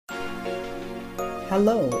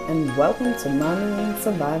Hello, and welcome to Mommying,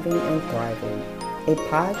 Surviving, and Thriving, a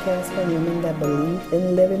podcast for women that believe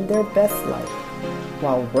in living their best life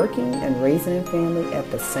while working and raising a family at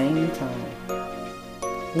the same time.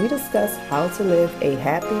 We discuss how to live a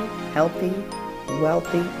happy, healthy,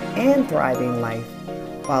 wealthy, and thriving life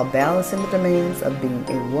while balancing the demands of being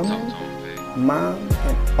a woman, mom,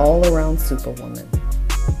 and all-around superwoman.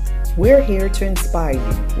 We're here to inspire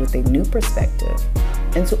you with a new perspective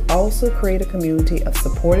and to also create a community of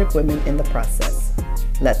supportive women in the process.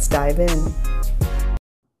 Let's dive in.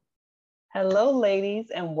 Hello, ladies,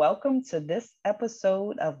 and welcome to this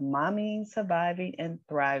episode of Mommying, Surviving, and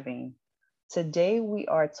Thriving. Today, we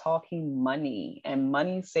are talking money and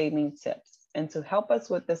money saving tips. And to help us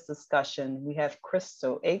with this discussion, we have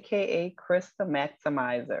Crystal, aka Chris the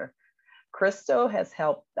Maximizer. Crystal has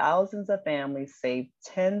helped thousands of families save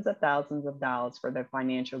tens of thousands of dollars for their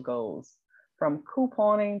financial goals. From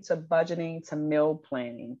couponing to budgeting to meal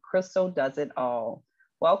planning, Crystal does it all.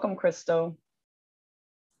 Welcome, Crystal.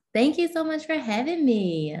 Thank you so much for having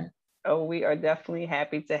me. Oh, we are definitely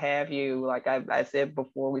happy to have you. Like I said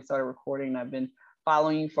before we started recording, I've been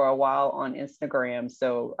following you for a while on Instagram.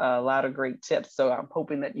 So a lot of great tips. So I'm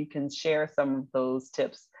hoping that you can share some of those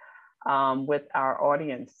tips with our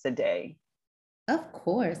audience today. Of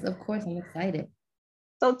course, I'm excited.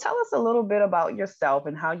 So tell us a little bit about yourself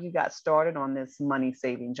and how you got started on this money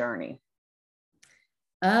saving journey.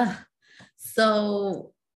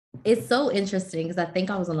 So it's so interesting because I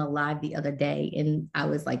think I was on a live the other day and I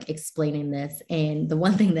was like explaining this. And the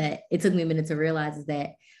one thing that it took me a minute to realize is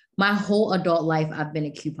that my whole adult life, I've been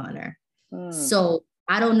a couponer. So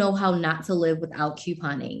I don't know how not to live without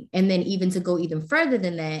couponing. And then even to go even further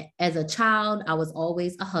than that, as a child, I was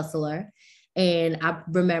always a hustler. And I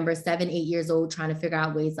remember 7, 8 years old trying to figure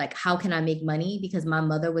out ways like, how can I make money? Because my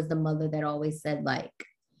mother was the mother that always said, like,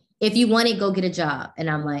 if you want it, go get a job. And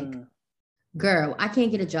I'm like, girl, I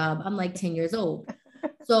can't get a job. I'm like 10 years old.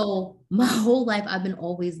 So my whole life, I've been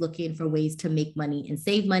always looking for ways to make money and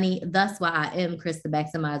save money. That's why I am Chris the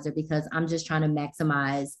Maximizer, because I'm just trying to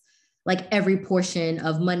maximize like every portion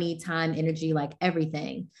of money, time, energy, like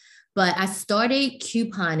everything. But I started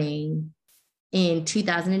couponing in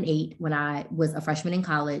 2008 when I was a freshman in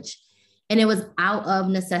college. And it was out of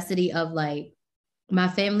necessity of like my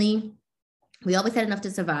family. We always had enough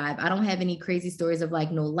to survive. I don't have any crazy stories of like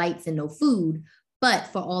no lights and no food, but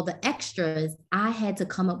for all the extras, I had to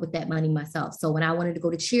come up with that money myself. So when I wanted to go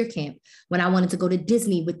to cheer camp, when I wanted to go to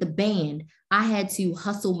Disney with the band, I had to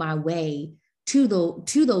hustle my way to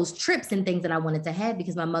those trips and things that I wanted to have,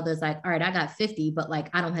 because my mother's like, all right, I got 50, but like,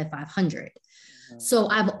 I don't have 500. So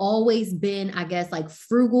I've always been, I guess, like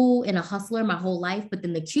frugal and a hustler my whole life. But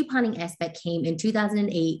then the couponing aspect came in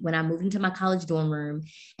 2008 when I moved into my college dorm room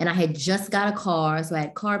and I had just got a car. So I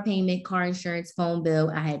had car payment, car insurance, phone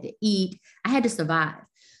bill. I had to eat. I had to survive.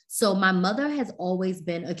 So my mother has always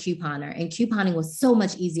been a couponer, and couponing was so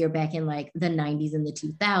much easier back in like the 90s and the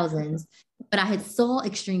 2000s. But I had saw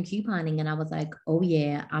extreme couponing and I was like, oh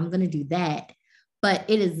yeah, I'm going to do that. But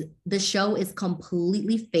the show is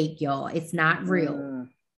completely fake, y'all. It's not real.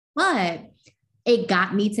 But it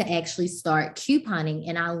got me to actually start couponing,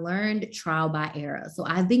 and I learned trial by error. So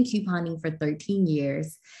I've been couponing for 13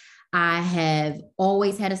 years. I have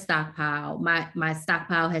always had a stockpile. My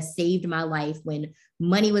stockpile has saved my life when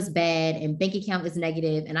money was bad and bank account was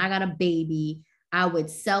negative and I got a baby. I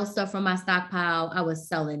would sell stuff from my stockpile. I was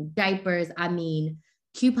selling diapers. I mean,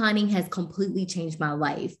 couponing has completely changed my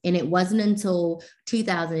life. And it wasn't until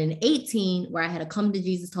 2018 where I had a come to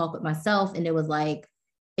Jesus talk with myself. And it was like,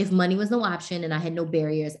 if money was no option and I had no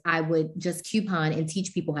barriers, I would just coupon and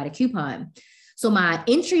teach people how to coupon. So my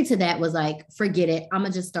entry to that was like, forget it. I'm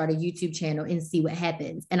going to just start a YouTube channel and see what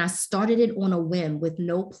happens. And I started it on a whim with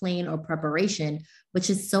no plan or preparation, which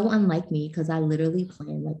is so unlike me because I literally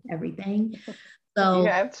plan like everything. So you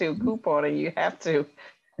have to couponing, you have to.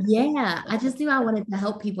 Yeah, I just knew I wanted to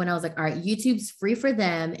help people. And I was like, all right, YouTube's free for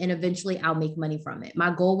them. And eventually I'll make money from it. My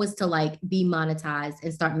goal was to like be monetized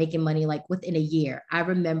and start making money like within a year. I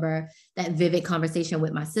remember that vivid conversation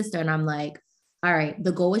with my sister. And I'm like, all right,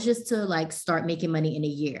 the goal is just to like start making money in a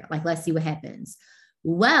year. Like, let's see what happens.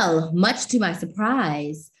 Well, much to my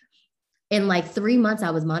surprise, in like 3 months, I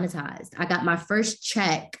was monetized. I got my first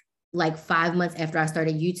check like 5 months after I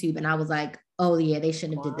started YouTube. And I was like, oh yeah, they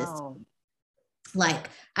shouldn't have did this. Like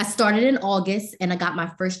I started in August and I got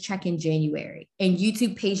my first check in January, and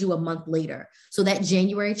YouTube pays you a month later. So that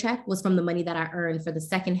January check was from the money that I earned for the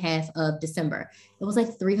second half of December. It was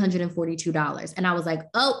like $342. And I was like,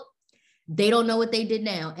 oh, they don't know what they did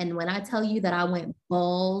now. And when I tell you that I went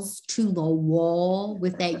balls to the wall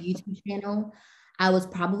with that YouTube channel, I was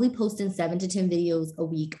probably posting 7 to 10 videos a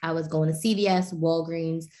week. I was going to CVS,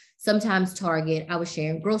 Walgreens, sometimes Target. I was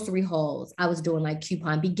sharing grocery hauls. I was doing like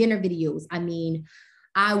coupon beginner videos. I mean,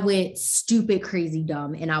 I went stupid, crazy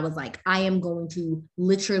dumb. And I was like, I am going to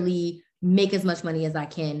literally make as much money as I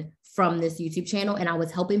can from this YouTube channel. And I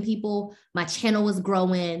was helping people. My channel was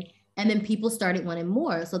growing. And then people started wanting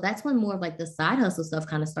more. So that's when more of like the side hustle stuff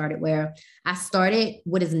kind of started, where I started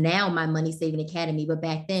what is now my Money Saving Academy. But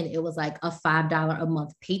back then it was like a $5 a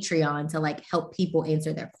month Patreon to like help people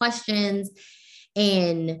answer their questions.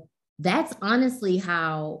 And that's honestly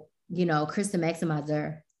how, you know, Chris the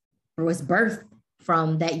Maximizer was birthed,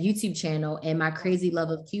 from that YouTube channel and my crazy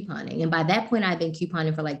love of couponing. And by that point, I've been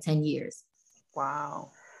couponing for like 10 years.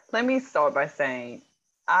 Wow. Let me start by saying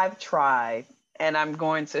I've tried, and I'm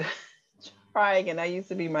going to try again. That used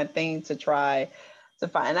to be my thing, to try to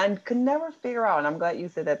find, and I could never figure out. And I'm glad you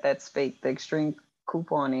said that that's fake, the extreme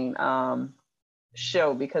couponing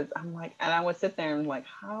show, because I'm like, and I would sit there and like,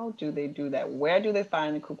 how do they do that? Where do they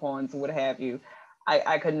find the coupons, what have you?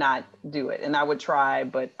 I could not do it, and I would try,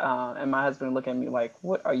 but and my husband would look at me like,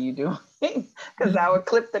 what are you doing? Because I would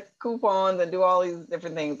clip the coupons and do all these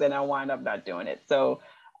different things, and I wind up not doing it. So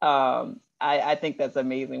I think that's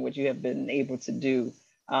amazing what you have been able to do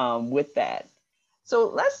with that. So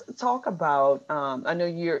let's talk about, I know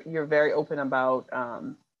you're very open about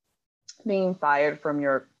being fired from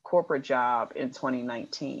your corporate job in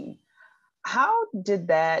 2019. How did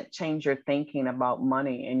that change your thinking about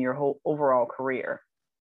money and your whole overall career?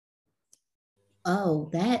 Oh,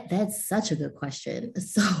 that's such a good question.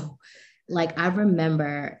 So, like, I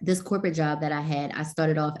remember this corporate job that I had. I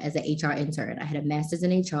started off as an HR intern. I had a master's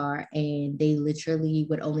in HR, and they literally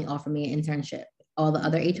would only offer me an internship. All the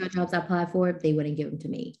other HR jobs I applied for, they wouldn't give them to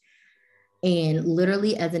me. And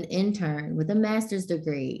literally, as an intern with a master's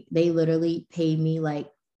degree, they literally paid me like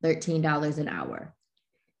 $13 an hour.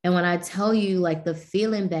 And when I tell you, like, the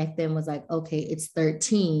feeling back then was like, okay, it's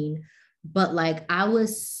 13, but like, I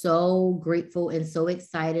was so grateful and so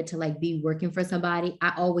excited to like be working for somebody.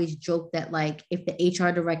 I always joke that like, if the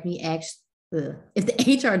HR director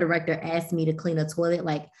asked me to clean a toilet,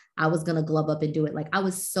 like I was going to glove up and do it. Like, I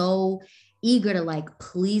was so eager to like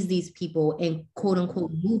please these people and quote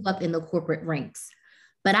unquote move up in the corporate ranks.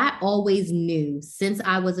 But I always knew since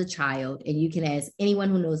I was a child, and you can ask anyone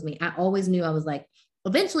who knows me, I always knew, I was like,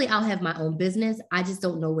 eventually I'll have my own business. I just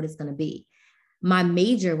don't know what it's going to be. My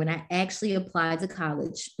major, when I actually applied to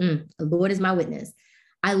college, the Lord is my witness,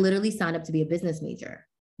 I literally signed up to be a business major.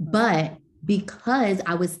 But because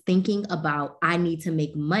I was thinking about, I need to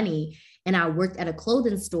make money, and I worked at a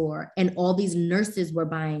clothing store, and all these nurses were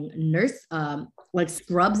buying like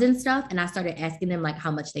scrubs and stuff. And I started asking them like how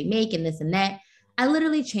much they make and this and that. I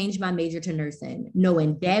literally changed my major to nursing,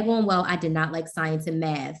 knowing daggone well I did not like science and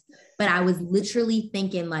math, but I was literally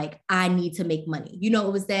thinking like, I need to make money. You know,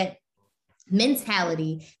 it was that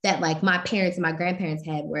mentality that like my parents and my grandparents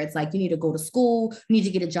had, where it's like, you need to go to school, you need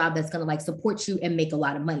to get a job that's going to like support you and make a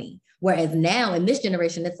lot of money. Whereas now in this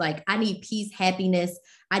generation, it's like, I need peace, happiness.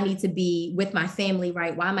 I need to be with my family,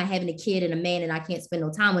 right? Why am I having a kid and a man and I can't spend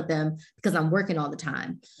no time with them because I'm working all the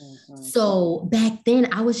time? Mm-hmm. So back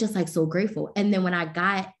then I was just like so grateful. And then when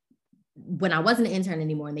I wasn't an intern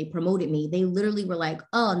anymore and they promoted me, they literally were like,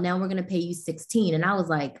 oh, now we're going to pay you 16. And I was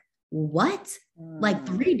like, what? Like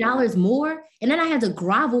 $3 more? And then I had to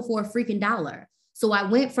grovel for a freaking dollar. So I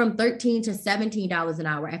went from $13 to $17 an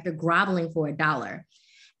hour after groveling for $1.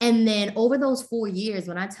 And then over those 4 years,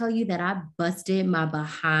 when I tell you that I busted my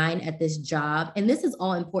behind at this job, and this is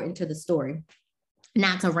all important to the story,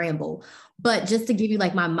 not to ramble, but just to give you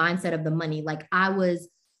like my mindset of the money. Like, I was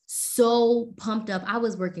so pumped up. I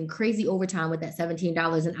was working crazy overtime with that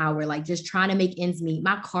 $17 an hour, like just trying to make ends meet.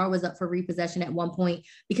 My car was up for repossession at one point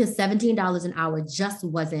because $17 an hour just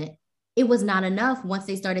it was not enough. Once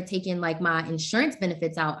they started taking like my insurance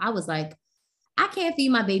benefits out, I was like, I can't feed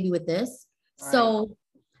my baby with this. Right. So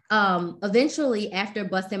eventually, after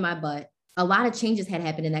busting my butt, a lot of changes had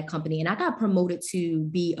happened in that company, and I got promoted to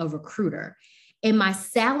be a recruiter, and my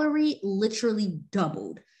salary literally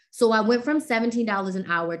doubled. So I went from $17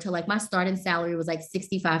 an hour to like my starting salary was like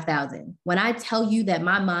 $65,000. When I tell you that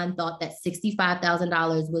my mom thought that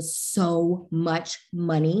 $65,000 was so much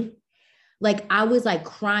money, like I was like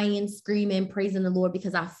crying, screaming, praising the Lord,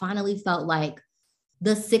 because I finally felt like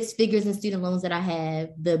the 6 figures in student loans that I have,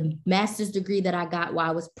 the master's degree that I got while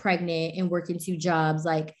I was pregnant and working 2 jobs,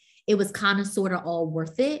 like it was kind of sort of all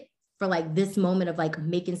worth it for like this moment of like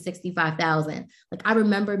making $65,000. Like I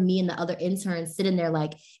remember me and the other interns sitting there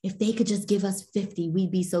like, if they could just give us 50, we'd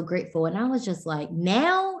be so grateful. And I was just like,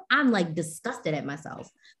 now I'm like disgusted at myself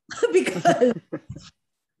because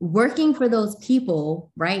working for those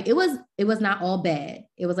people, right? It was not all bad.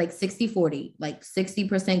 It was like 60-40, like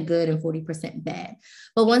 60% good and 40% bad.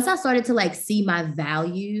 But once I started to like see my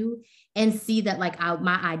value and see that like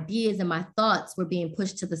my ideas and my thoughts were being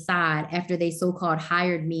pushed to the side after they so-called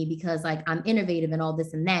hired me because like I'm innovative and all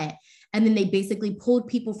this and that. And then they basically pulled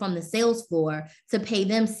people from the sales floor to pay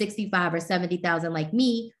them 65 or 70,000 like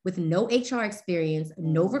me with no HR experience,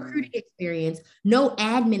 no recruiting experience, no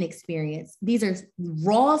admin experience. These are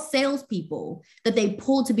raw salespeople that they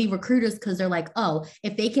pulled to be recruiters because they're like, oh,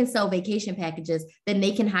 if they can sell vacation packages, then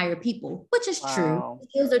they can hire people, which is true.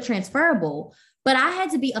 Skills are transferable. But I had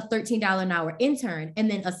to be a $13 an hour intern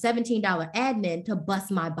and then a $17 admin to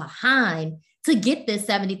bust my behind to get this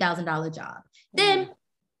 $70,000 job. Then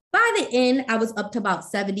by the end, I was up to about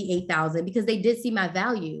 78,000 because they did see my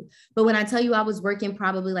value. But when I tell you I was working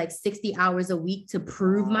probably like 60 hours a week to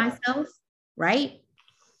prove myself, right?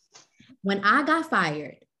 When I got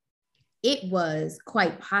fired, it was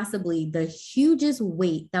quite possibly the hugest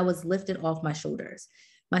weight that was lifted off my shoulders.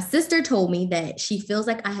 My sister told me that she feels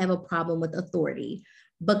like I have a problem with authority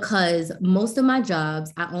because most of my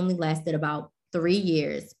jobs, I only lasted about 3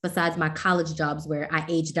 years, besides my college jobs where I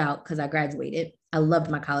aged out because I graduated. I loved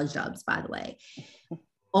my college jobs, by the way.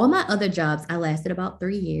 All my other jobs, I lasted about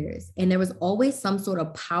 3 years. And there was always some sort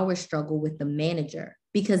of power struggle with the manager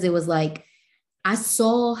because it was like, I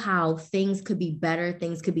saw how things could be better,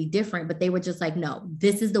 things could be different, but they were just like, no,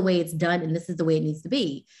 this is the way it's done and this is the way it needs to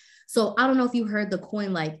be. So I don't know if you heard the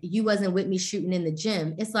coin, like you wasn't with me shooting in the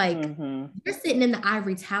gym. It's like, you're sitting in the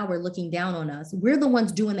ivory tower looking down on us. We're the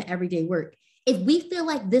ones doing the everyday work. If we feel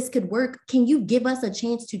like this could work, can you give us a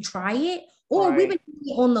chance to try it? Or we've been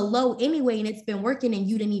on the low anyway, and it's been working and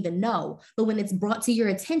you didn't even know. But when it's brought to your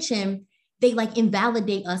attention, they like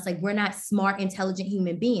invalidate us. Like we're not smart, intelligent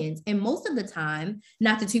human beings. And most of the time,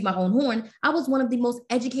 not to toot my own horn, I was one of the most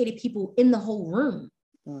educated people in the whole room.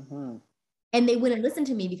 And they wouldn't listen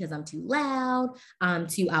to me because I'm too loud, I'm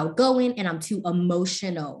too outgoing, and I'm too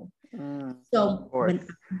emotional. So when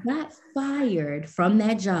I got fired from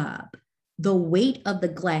that job, the weight of the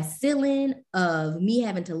glass ceiling of me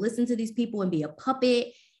having to listen to these people and be a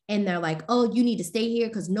puppet, and they're like, oh, you need to stay here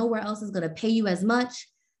because nowhere else is going to pay you as much.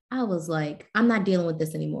 I was like, I'm not dealing with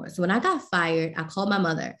this anymore. So when I got fired, I called my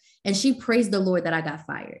mother and she praised the Lord that I got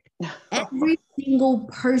fired. Every single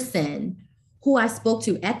person who I spoke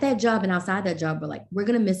to at that job and outside that job were like, we're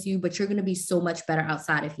going to miss you, but you're going to be so much better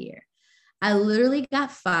outside of here. I literally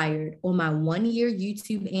got fired on my 1-year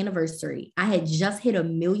YouTube anniversary. I had just hit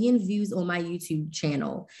 1 million views on my YouTube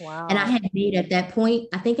channel. Wow. And I had made at that point,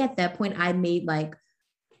 I think at that point I made like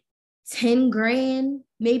 10 grand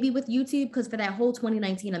maybe with YouTube, because for that whole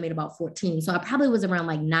 2019, I made about 14. So I probably was around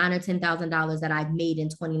like $9,000 or $10,000 that I made in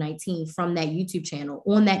 2019 from that YouTube channel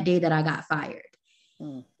on that day that I got fired.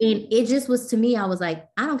 And it just was, to me, I was like,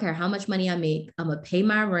 I don't care how much money I make. I'm going to pay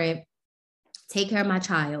my rent, take care of my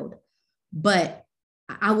child. But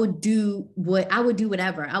I would do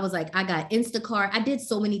whatever. I was like, I got Instacart. I did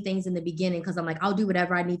so many things in the beginning because I'm like, I'll do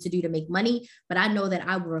whatever I need to do to make money. But I know that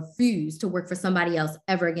I will refuse to work for somebody else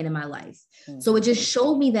ever again in my life. So it just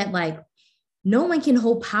showed me that like, no one can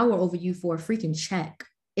hold power over you for a freaking check.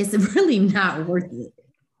 It's really not worth it.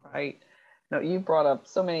 Right. No, you brought up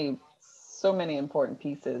so many important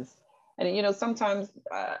pieces. And, you know, sometimes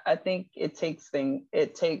I think it takes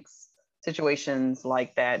situations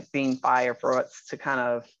like that, being fired, for us to kind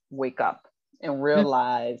of wake up and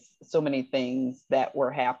realize so many things that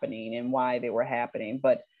were happening and why they were happening.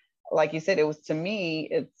 But like you said, to me,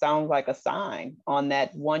 it sounds like a sign on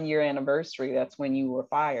that 1-year anniversary. That's when you were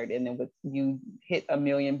fired, and then you hit 1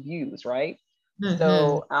 million views, right?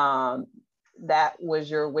 So that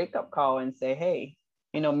was your wake up call and say, hey,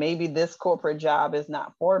 you know, maybe this corporate job is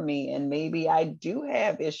not for me, and maybe I do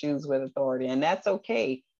have issues with authority, and that's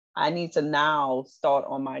okay. I need to now start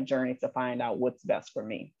on my journey to find out what's best for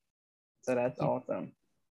me. So that's awesome.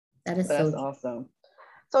 That's awesome.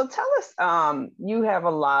 So tell us, you have a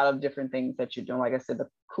lot of different things that you're doing. Like I said, the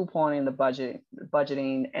couponing, the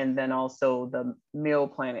budgeting, and then also the meal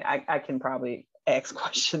planning. I can probably ask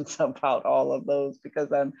questions about all of those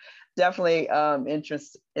because I'm definitely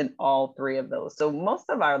interested in all 3 of those. So most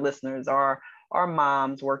of our listeners are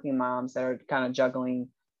moms, working moms that are kind of juggling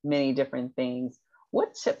many different things.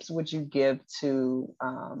 What tips would you give to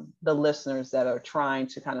the listeners that are trying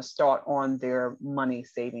to kind of start on their money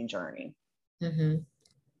saving journey? 2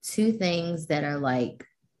 things that are like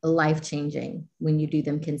life-changing when you do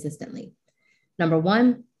them consistently. Number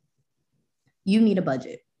 1, you need a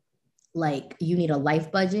budget. Like you need a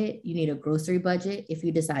life budget, you need a grocery budget. If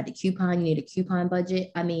you decide to coupon, you need a coupon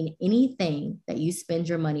budget. I mean, anything that you spend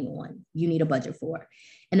your money on, you need a budget for.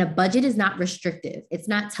 And a budget is not restrictive. It's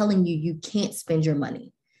not telling you you can't spend your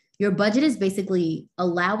money. Your budget is basically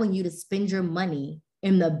allowing you to spend your money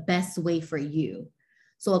in the best way for you.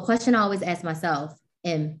 So a question I always ask myself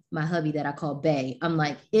and my hubby that I call Bay, I'm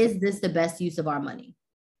like, is this the best use of our money?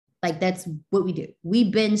 Like, that's what we do.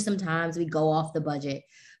 We binge sometimes, we go off the budget,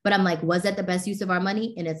 but I'm like, was that the best use of our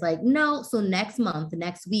money? And it's like, no. So next month,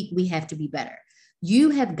 next week, we have to be better.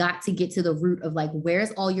 You have got to get to the root of like,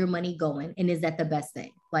 where's all your money going? And is that the best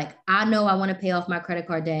thing? Like, I know I want to pay off my credit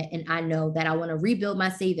card debt, and I know that I want to rebuild my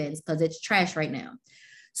savings because it's trash right now.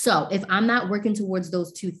 So if I'm not working towards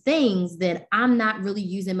those two things, then I'm not really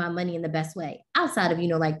using my money in the best way outside of,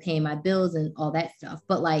 like paying my bills and all that stuff.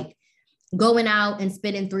 But like going out and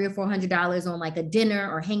spending $300 or $400 on like a dinner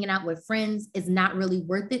or hanging out with friends is not really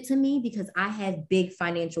worth it to me because I have big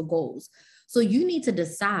financial goals. So you need to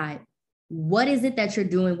decide, what is it that you're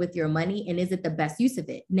doing with your money, and is it the best use of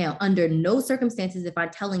it? Now, under no circumstances if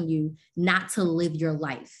I'm telling you not to live your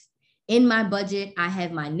life. In my budget, I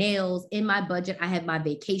have my nails. In my budget, I have my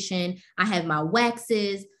vacation. I have my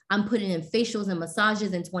waxes. I'm putting in facials and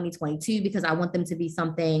massages in 2022 because I want them to be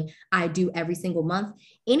something I do every single month.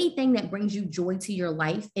 Anything that brings you joy to your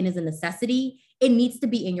life and is a necessity, it needs to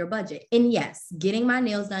be in your budget. And yes, getting my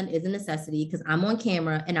nails done is a necessity because I'm on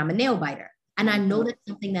camera and I'm a nail biter. And I know that's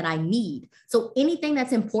something that I need. So anything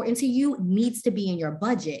that's important to you needs to be in your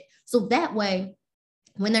budget. So that way,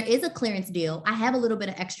 when there is a clearance deal, I have a little bit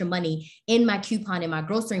of extra money in my coupon in my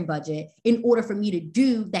grocery budget in order for me to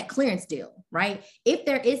do that clearance deal, right? If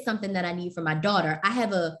there is something that I need for my daughter, I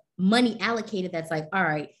have a money allocated that's like, all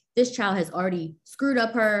right, this child has already screwed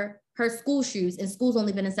up her school shoes and school's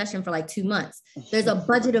only been in session for like 2 months. There's a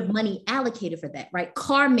budget of money allocated for that, right?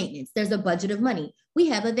 Car maintenance, there's a budget of money. We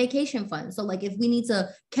have a vacation fund. So like if we need to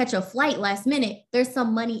catch a flight last minute, there's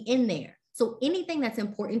some money in there. So anything that's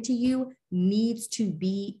important to you needs to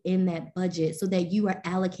be in that budget so that you are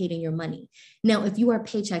allocating your money. Now, if you are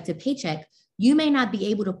paycheck to paycheck, you may not be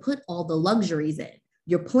able to put all the luxuries in.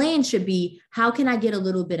 Your plan should be, how can I get a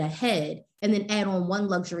little bit ahead and then add on one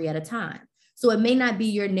luxury at a time? So it may not be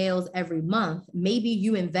your nails every month. Maybe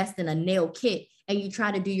you invest in a nail kit and you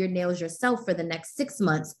try to do your nails yourself for the next 6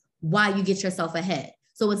 months while you get yourself ahead.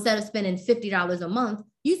 So instead of spending $50 a month,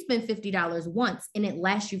 you spend $50 once and it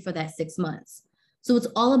lasts you for that 6 months. So it's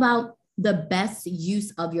all about the best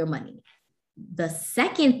use of your money. The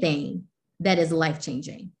second thing that is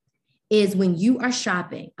life-changing is when you are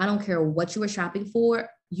shopping, I don't care what you are shopping for,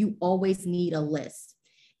 you always need a list.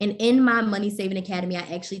 And in my Money Saving Academy,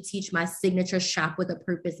 I actually teach my signature shop with a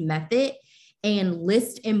purpose method, and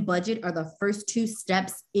list and budget are the first 2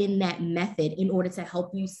 steps in that method in order to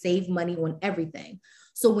help you save money on everything.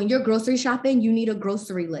 So when you're grocery shopping, you need a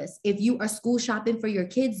grocery list. If you are school shopping for your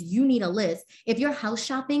kids, you need a list. If you're house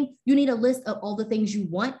shopping, you need a list of all the things you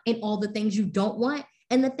want and all the things you don't want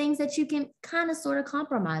and the things that you can kind of sort of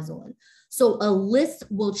compromise on. So a list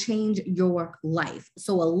will change your life.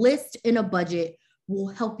 So a list and a budget will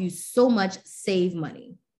help you so much save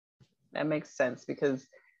money. That makes sense because,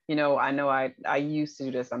 I know I used to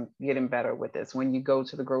do this. I'm getting better with this. When you go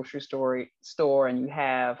to the grocery store and you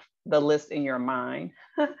have the list in your mind,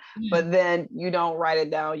 but then you don't write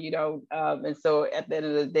it down, and so at the end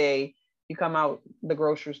of the day, you come out the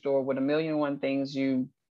grocery store with 1,000,001 things you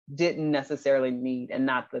didn't necessarily need and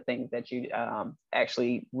not the things that you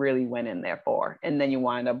actually really went in there for. And then you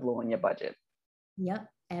wind up blowing your budget. Yep,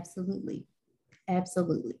 absolutely.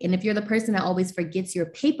 Absolutely. And if you're the person that always forgets your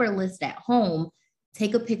paper list at home,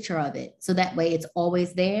 take a picture of it. So that way it's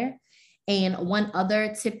always there. And one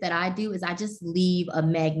other tip that I do is I just leave a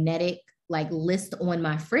magnetic list on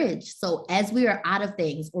my fridge. So as we are out of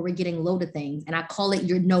things or we're getting low to things, and I call it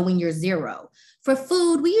knowing your zero. For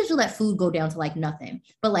food, we usually let food go down to nothing.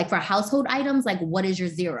 But for household items, what is your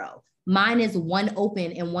zero? Mine is 1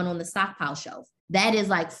 open and 1 on the stockpile shelf. That is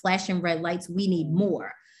flashing red lights. We need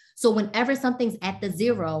more. So whenever something's at the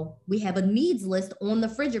 0, we have a needs list on the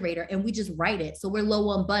refrigerator and we just write it. So we're low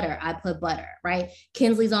on butter. I put butter, right?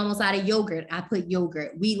 Kinsley's almost out of yogurt. I put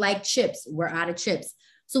yogurt. We like chips. We're out of chips.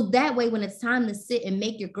 So that way, when it's time to sit and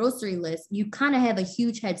make your grocery list, you kind of have a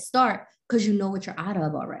huge head start because you know what you're out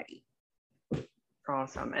of already.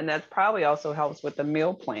 Awesome. And that probably also helps with the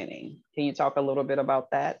meal planning. Can you talk a little bit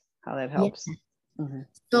about that? How that helps? Yeah. Mm-hmm.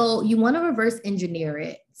 So you want to reverse engineer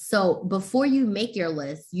it. So before you make your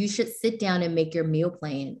list, you should sit down and make your meal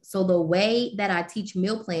plan. So the way that I teach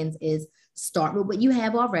meal plans is start with what you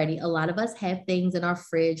have already. A lot of us have things in our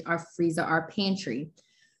fridge, our freezer, our pantry.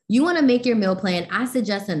 You want to make your meal plan. I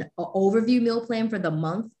suggest an overview meal plan for the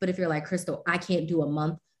month. But if you're like, Crystal, I can't do a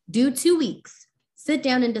month, do 2 weeks. Sit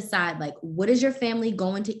down and decide what is your family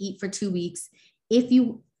going to eat for 2 weeks? if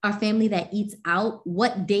you are family that eats out,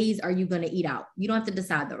 what days are you going to eat out? You don't have to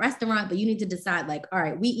decide the restaurant, but you need to decide like, all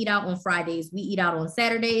right, we eat out on Fridays, we eat out on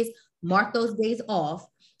Saturdays, mark those days off.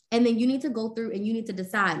 And then you need to go through and you need to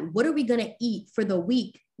decide, what are we going to eat for the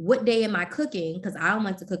week? What day am I cooking? Because I don't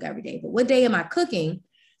like to cook every day, but what day am I cooking?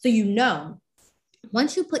 So, you know,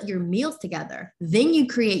 once you put your meals together, then you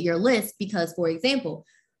create your list. Because, for example,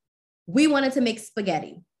 we wanted to make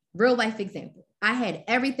spaghetti, real life example. I had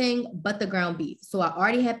everything but the ground beef. So I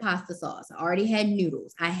already had pasta sauce. I already had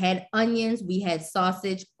noodles. I had onions. We had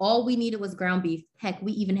sausage. All we needed was ground beef. Heck,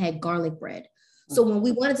 we even had garlic bread. So when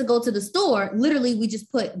we wanted to go to the store, literally, we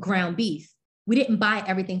just put ground beef. We didn't buy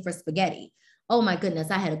everything for spaghetti. Oh my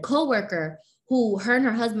goodness. I had a coworker who her and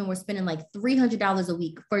her husband were spending like $300 a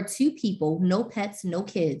week for 2 people, no pets, no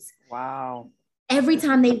kids. Wow. Every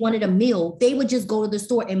time they wanted a meal, they would just go to the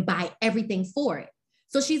store and buy everything for it.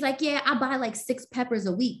 So she's like, yeah, I buy like 6 peppers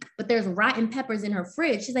a week, but there's rotten peppers in her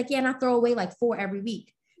fridge. She's like, yeah, and I throw away like 4 every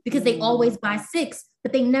week because they always buy 6,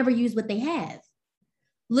 but they never use what they have.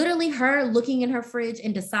 Literally her looking in her fridge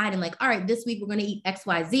and deciding like, all right, this week we're going to eat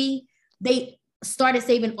XYZ. They started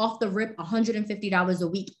saving off the rip $150 a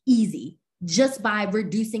week easy just by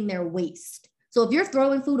reducing their waste. So if you're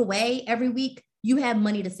throwing food away every week, you have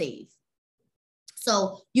money to save.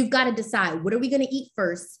 So you've got to decide, what are we going to eat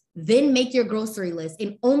first? Then make your grocery list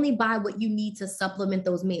and only buy what you need to supplement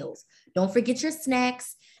those meals. Don't forget your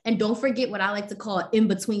snacks, and don't forget what I like to call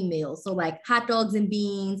in-between meals. So like hot dogs and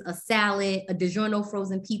beans, a salad, a DiGiorno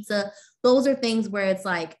frozen pizza. Those are things where it's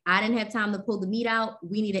like, I didn't have time to pull the meat out.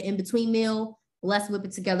 We need an in-between meal. Let's whip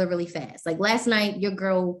it together really fast. Like last night, your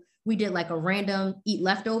girl, we did like a random eat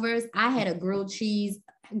leftovers. I had a grilled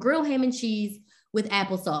ham and cheese with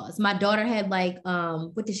applesauce. My daughter had like,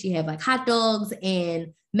 what did she have? Like hot dogs and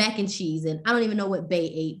mac and cheese. And I don't even know what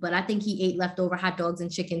Bay ate, but I think he ate leftover hot dogs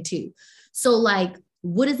and chicken too. So like,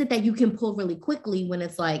 what is it that you can pull really quickly when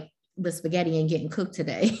it's like the spaghetti ain't getting cooked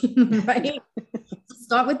today, right?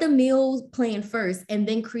 Start with the meal plan first and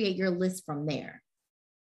then create your list from there.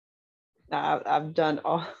 I've done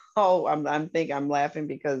I'm thinking I'm laughing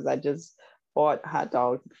because I just bought hot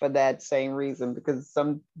dogs for that same reason, because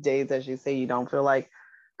some days, as you say, you don't feel like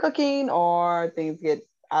cooking or things get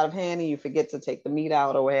out of hand and you forget to take the meat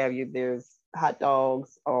out or what have you. There's hot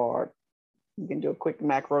dogs, or you can do a quick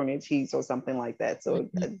macaroni and cheese or something like that. So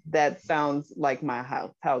that sounds like my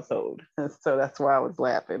household. So that's why I was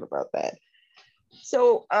laughing about that.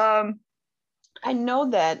 So I know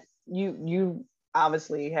that you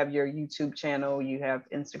obviously have your YouTube channel, you have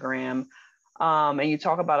Instagram, and you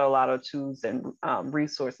talk about a lot of tools and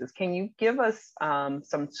resources. Can you give us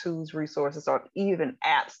some tools, resources, or even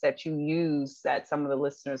apps that you use that some of the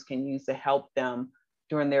listeners can use to help them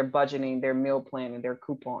during their budgeting, their meal planning, their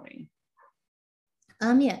couponing?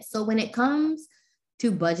 Yeah. So when it comes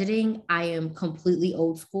to budgeting, I am completely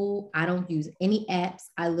old school. I don't use any apps.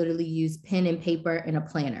 I literally use pen and paper and a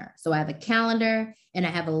planner. So I have a calendar and I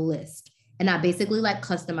have a list, and I basically like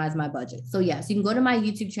customize my budget. So yes, you can go to my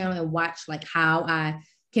YouTube channel and watch like how I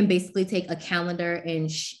can basically take a calendar and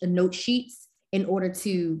note sheets in order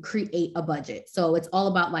to create a budget. So it's all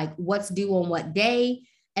about like what's due on what day,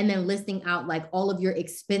 and then listing out like all of your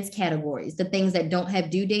expense categories, the things that don't have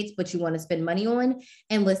due dates, but you want to spend money on,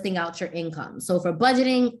 and listing out your income. So for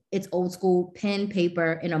budgeting, it's old school, pen,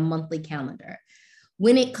 paper, and a monthly calendar.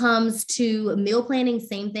 When it comes to meal planning,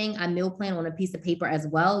 same thing. I meal plan on a piece of paper as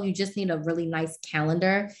well. You just need a really nice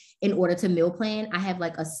calendar in order to meal plan. I have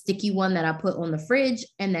like a sticky one that I put on the fridge,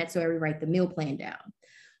 and that's where we write the meal plan down.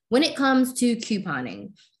 When it comes to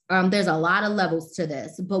couponing, there's a lot of levels to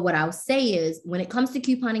this, but what I'll say is when it comes to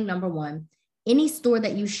couponing, number one, any store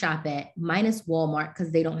that you shop at, minus Walmart,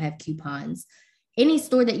 because they don't have coupons, any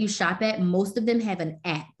store that you shop at, most of them have an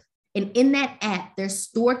app. And in that app, there's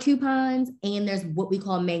store coupons and there's what we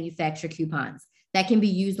call manufacturer coupons that can be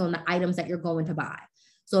used on the items that you're going to buy.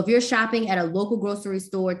 So if you're shopping at a local grocery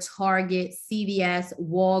store, Target, CVS,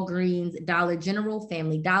 Walgreens, Dollar General,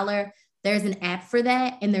 Family Dollar, there's an app for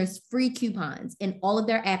that, and there's free coupons, and all of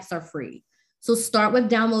their apps are free. So start with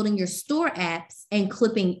downloading your store apps and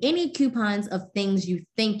clipping any coupons of things you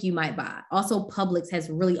think you might buy. Also, Publix has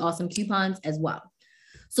really awesome coupons as well.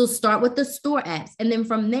 So start with the store apps, and then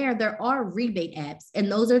from there are rebate apps,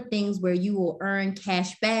 and those are things where you will earn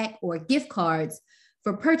cash back or gift cards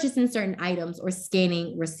for purchasing certain items or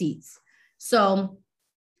scanning receipts. So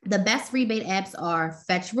the best rebate apps are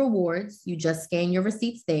Fetch Rewards. You just scan your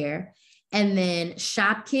receipts there. And then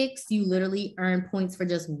Shopkicks, you literally earn points for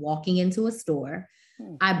just walking into a store.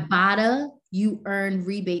 Ibotta, you earn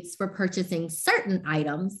rebates for purchasing certain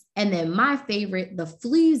items. And then my favorite, the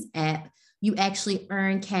Flews app, you actually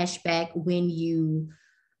earn cash back when you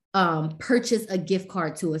purchase a gift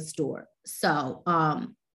card to a store. So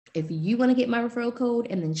if you want to get my referral code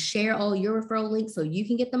and then share all your referral links so you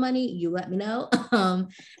can get the money, you let me know.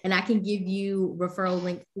 And I can give you referral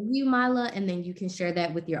links for you, Mila, and then you can share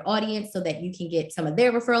that with your audience so that you can get some of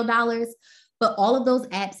their referral dollars. But all of those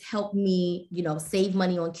apps help me, save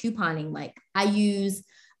money on couponing. Like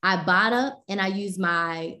Ibotta, and I use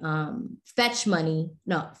my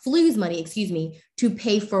Flues money, to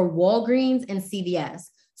pay for Walgreens and CVS.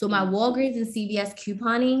 So my Walgreens and CVS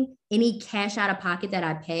couponing, any cash out of pocket that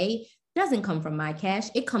I pay doesn't come from my cash.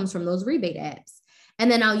 It comes from those rebate apps. And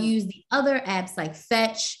then I'll use the other apps like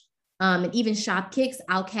Fetch and even Shopkicks.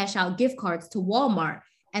 I'll cash out gift cards to Walmart.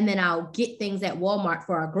 And then I'll get things at Walmart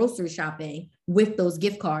for our grocery shopping with those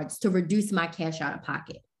gift cards to reduce my cash out of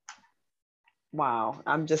pocket. Wow.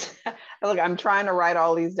 I'm trying to write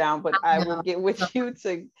all these down, but I will get with you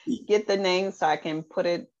to get the names so I can put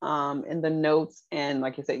it in the notes. And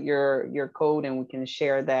like you said, your code, and we can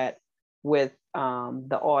share that with the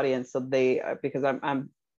audience. So because I'm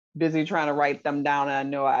busy trying to write them down, and I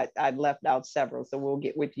know I left out several. So we'll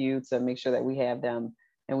get with you to make sure that we have them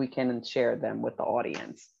and we can share them with the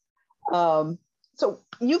audience. So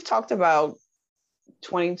you've talked about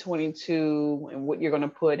 2022 and what you're going to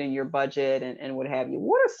put in your budget and what have you.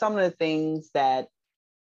 What are some of the things that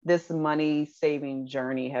this money saving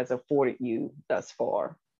journey has afforded you thus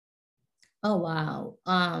far? Oh, wow.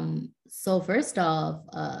 So first off,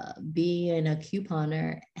 being a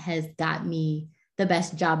couponer has got me the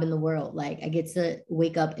best job in the world. Like, I get to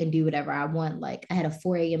wake up and do whatever I want. Like, I had a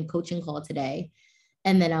 4 a.m. coaching call today,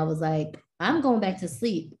 and then I was like, I'm going back to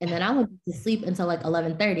sleep. And then I went to sleep until like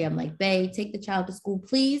 11:30. I'm like, babe, take the child to school,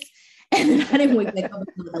 please. And then I didn't wake back up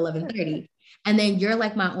until 11:30. And then you're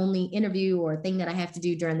like my only interview or thing that I have to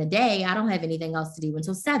do during the day. I don't have anything else to do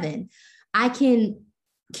until 7.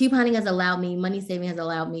 Couponing has allowed me, money saving has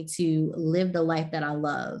allowed me to live the life that I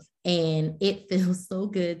love. And it feels so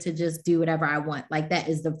good to just do whatever I want. Like, that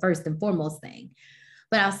is the first and foremost thing.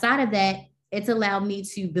 But outside of that, it's allowed me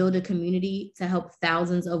to build a community to help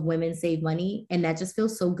thousands of women save money. And that just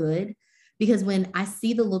feels so good, because when I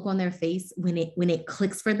see the look on their face, when it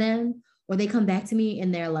clicks for them, or they come back to me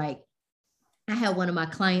and they're like, I had one of my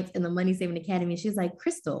clients in the Money Saving Academy. She's like,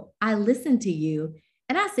 Crystal, I listened to you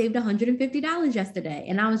and I saved $150 yesterday.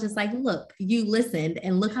 And I was just like, look, you listened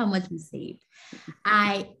and look how much you saved.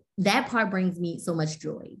 That part brings me so much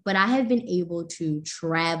joy. But I have been able to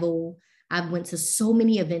travel. I went to so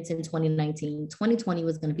many events in 2019. 2020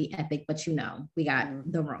 was going to be epic, but we got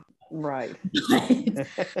the wrong. Right.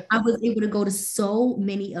 I was able to go to so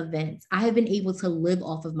many events. I have been able to live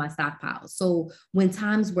off of my stockpile. So when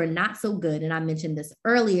times were not so good, and I mentioned this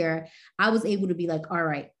earlier, I was able to be like, all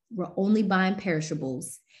right, we're only buying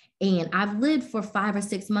perishables. And I've lived for 5 or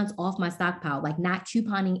 6 months off my stockpile, like not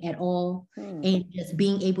couponing at all, and just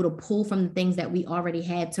being able to pull from the things that we already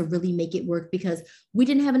had to really make it work, because we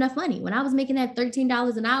didn't have enough money. When I was making that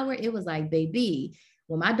 $13 an hour, it was like, baby,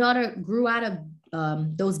 when my daughter grew out of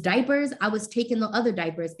those diapers, I was taking the other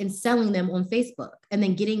diapers and selling them on Facebook, and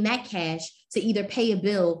then getting that cash to either pay a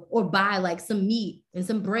bill or buy like some meat and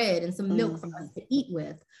some bread and some milk for us to eat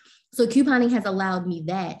with. So couponing has allowed me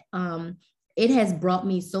that. It has brought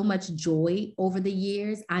me so much joy over the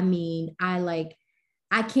years. I mean, I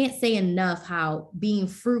can't say enough how being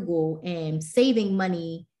frugal and saving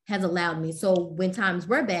money has allowed me. So when times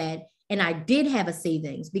were bad, and I did have a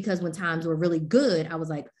savings, because when times were really good, I was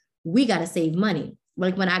like, we got to save money.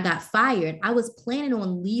 Like when I got fired, I was planning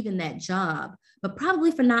on leaving that job, but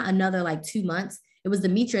probably for not another like 2 months. It was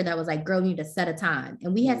Demetria that was like, girl, you need to set a time.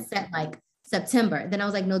 And we had set like September. Then I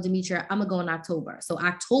was like, no, Demetria, I'm gonna go in October. So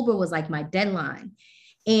October was like my deadline.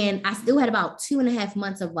 And I still had about 2.5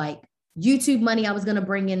 months of like YouTube money I was gonna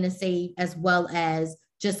bring in to save, as well as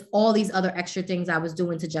just all these other extra things I was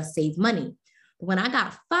doing to just save money. But when I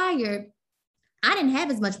got fired, I didn't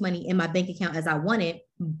have as much money in my bank account as I wanted,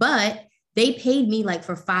 but they paid me like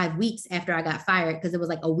for 5 weeks after I got fired, because it was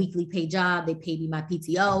like a weekly pay job. They paid me my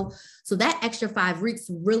PTO. So that extra 5 weeks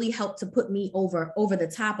really helped to put me over the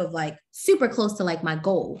top of like super close to like my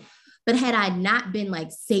goal. But had I not been like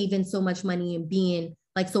saving so much money and being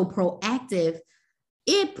like so proactive,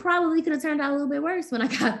 it probably could have turned out a little bit worse when I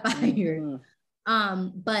got fired.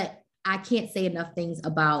 But I can't say enough things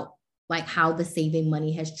about like how the saving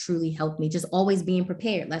money has truly helped me. Just always being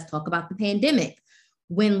prepared. Let's talk about the pandemic.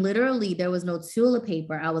 When literally there was no toilet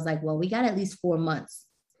paper, I was like, well, we got at least 4 months.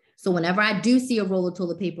 So whenever I do see a roll of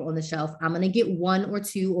toilet paper on the shelf, I'm going to get 1 or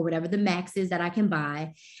 2 or whatever the max is that I can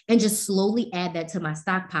buy, and just slowly add that to my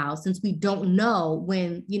stockpile, since we don't know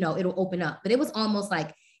when, it'll open up. But it was almost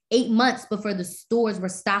like 8 months before the stores were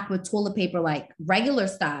stocked with toilet paper, like regular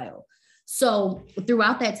style. So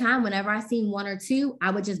throughout that time, whenever I seen one or two,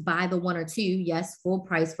 I would just buy the one or two. Yes, full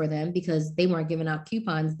price for them because they weren't giving out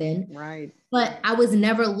coupons then. Right. But I was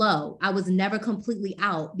never low. I was never completely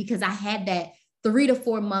out because I had that 3 to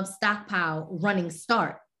 4 month stockpile running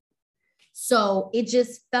start. So it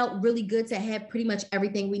just felt really good to have pretty much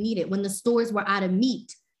everything we needed. When the stores were out of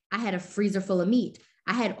meat, I had a freezer full of meat.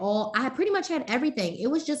 I had pretty much had everything. It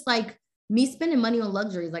was just like me spending money on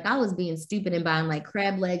luxuries. Like I was being stupid and buying like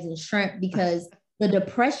crab legs and shrimp because the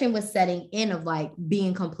depression was setting in of like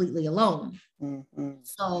being completely alone. Mm-hmm.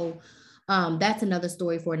 So that's another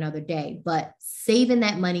story for another day. But saving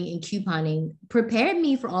that money and couponing prepared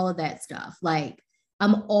me for all of that stuff. Like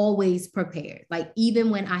I'm always prepared. Like even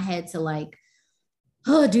when I had to like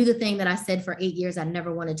do the thing that I said for 8 years I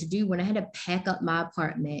never wanted to do, when I had to pack up my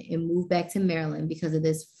apartment and move back to Maryland because of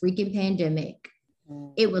this freaking pandemic,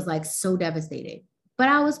 it was like so devastating. But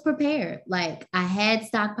I was prepared. Like I had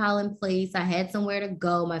stockpile in place. I had somewhere to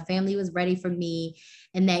go. My family was ready for me.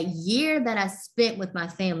 And that year that I spent with my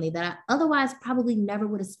family that I otherwise probably never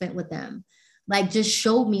would have spent with them, like just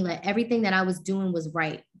showed me like everything that I was doing was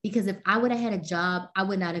right. Because if I would have had a job, I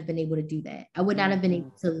would not have been able to do that. I would not have been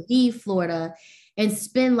able to leave Florida and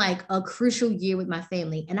spend like a crucial year with my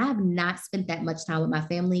family. And I have not spent that much time with my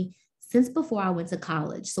family since before I went to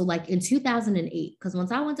college. So like in 2008, because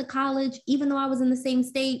once I went to college, even though I was in the same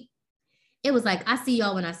state, it was like, I see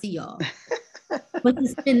y'all when I see y'all. But to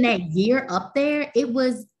spend that year up there, it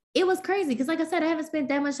was crazy. Because like I said, I haven't spent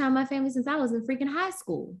that much time with my family since I was in freaking high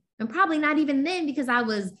school. And probably not even then because I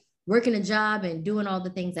was working a job and doing all the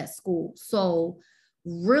things at school. So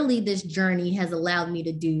really this journey has allowed me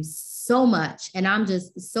to do so much. And I'm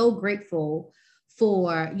just so grateful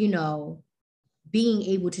for, being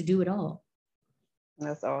able to do it all.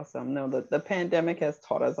 That's awesome. No, the pandemic has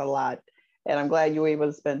taught us a lot. And I'm glad you were able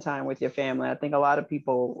to spend time with your family. I think a lot of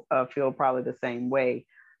people feel probably the same way.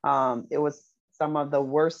 It was some of the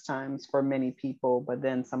worst times for many people, but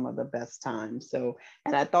then some of the best times. So,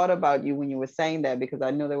 and I thought about you when you were saying that, because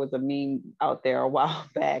I know there was a meme out there a while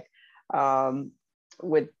back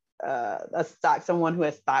with someone who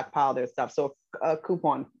has stockpiled their stuff. So a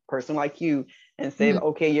coupon person like you, and say,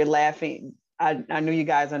 okay, you're laughing. I know you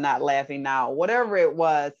guys are not laughing now, whatever it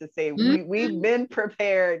was, to say we've been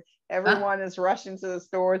prepared. Everyone is rushing to the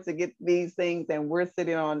stores to get these things, and we're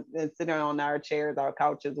sitting on our chairs, our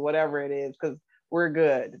couches, whatever it is, because we're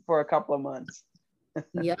good for a couple of months.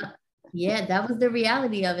 Yeah, that was the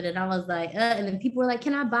reality of it. And I was like, and then people were like,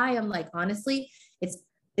 can I buy? I'm like, honestly, it's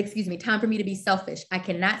time for me to be selfish. I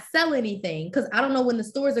cannot sell anything because I don't know when the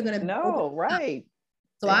stores are going to open. Right.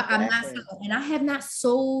 So exactly. I'm not selling, and I have not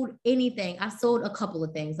sold anything. I sold a couple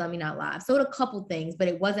of things. Let me not lie. I've sold a couple things, but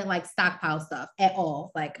it wasn't like stockpile stuff at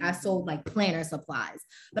all. Like I sold like planner supplies,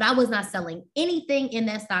 but I was not selling anything in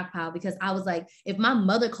that stockpile because I was like, if my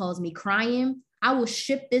mother calls me crying, I will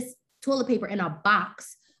ship this toilet paper in a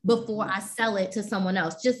box before I sell it to someone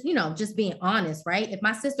else. Just being honest, right? If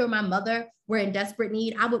my sister or my mother were in desperate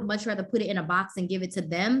need, I would much rather put it in a box and give it to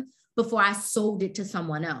them before I sold it to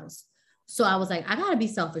someone else. So I was like, I got to be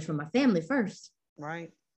selfish for my family first.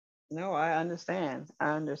 Right. No, I understand.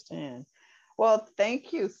 Well,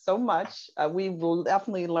 thank you so much. We've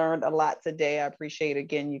definitely learned a lot today. I appreciate,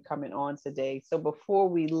 again, you coming on today. So before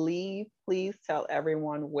we leave, please tell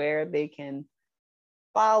everyone where they can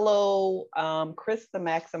follow Chris the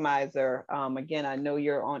Maximizer. Again, I know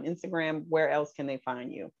you're on Instagram. Where else can they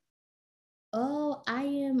find you? Oh, I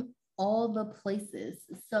am all the places.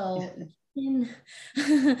 So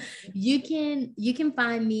you can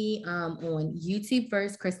find me on YouTube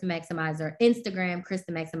first, Chris the Maximizer, Instagram, Chris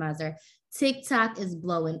the Maximizer. TikTok is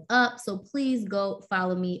blowing up, so please go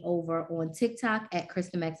follow me over on TikTok at Chris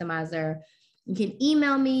the Maximizer. You can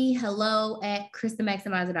email me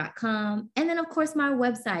hello@christhemaximizer.com, and then of course my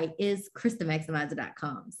website is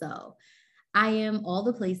christhemaximizer.com. So I am all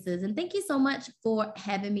the places, and thank you so much for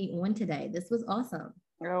having me on today. This was awesome.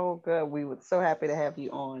 Oh, good. We were so happy to have you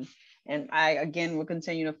on. And I, again, will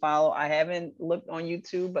continue to follow. I haven't looked on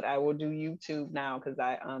YouTube, but I will do YouTube now because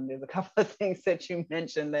there's a couple of things that you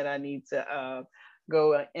mentioned that I need to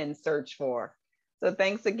go and search for. So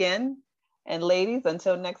thanks again. And ladies,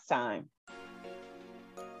 until next time.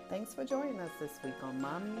 Thanks for joining us this week on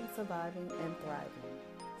Momming, Surviving, and Thriving.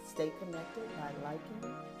 Stay connected by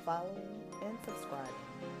liking, following, and subscribing.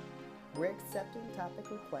 We're accepting topic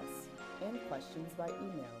requests and questions by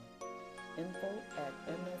email.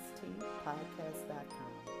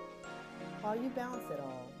 info@mstpodcast.com. While you balance it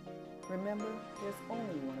all, remember there's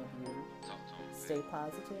only one of you. Stay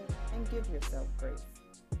positive and give yourself grace.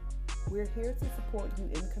 We're here to support you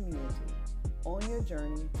in community on your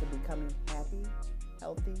journey to becoming happy,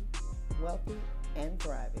 healthy, wealthy, and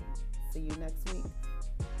thriving. See you next week.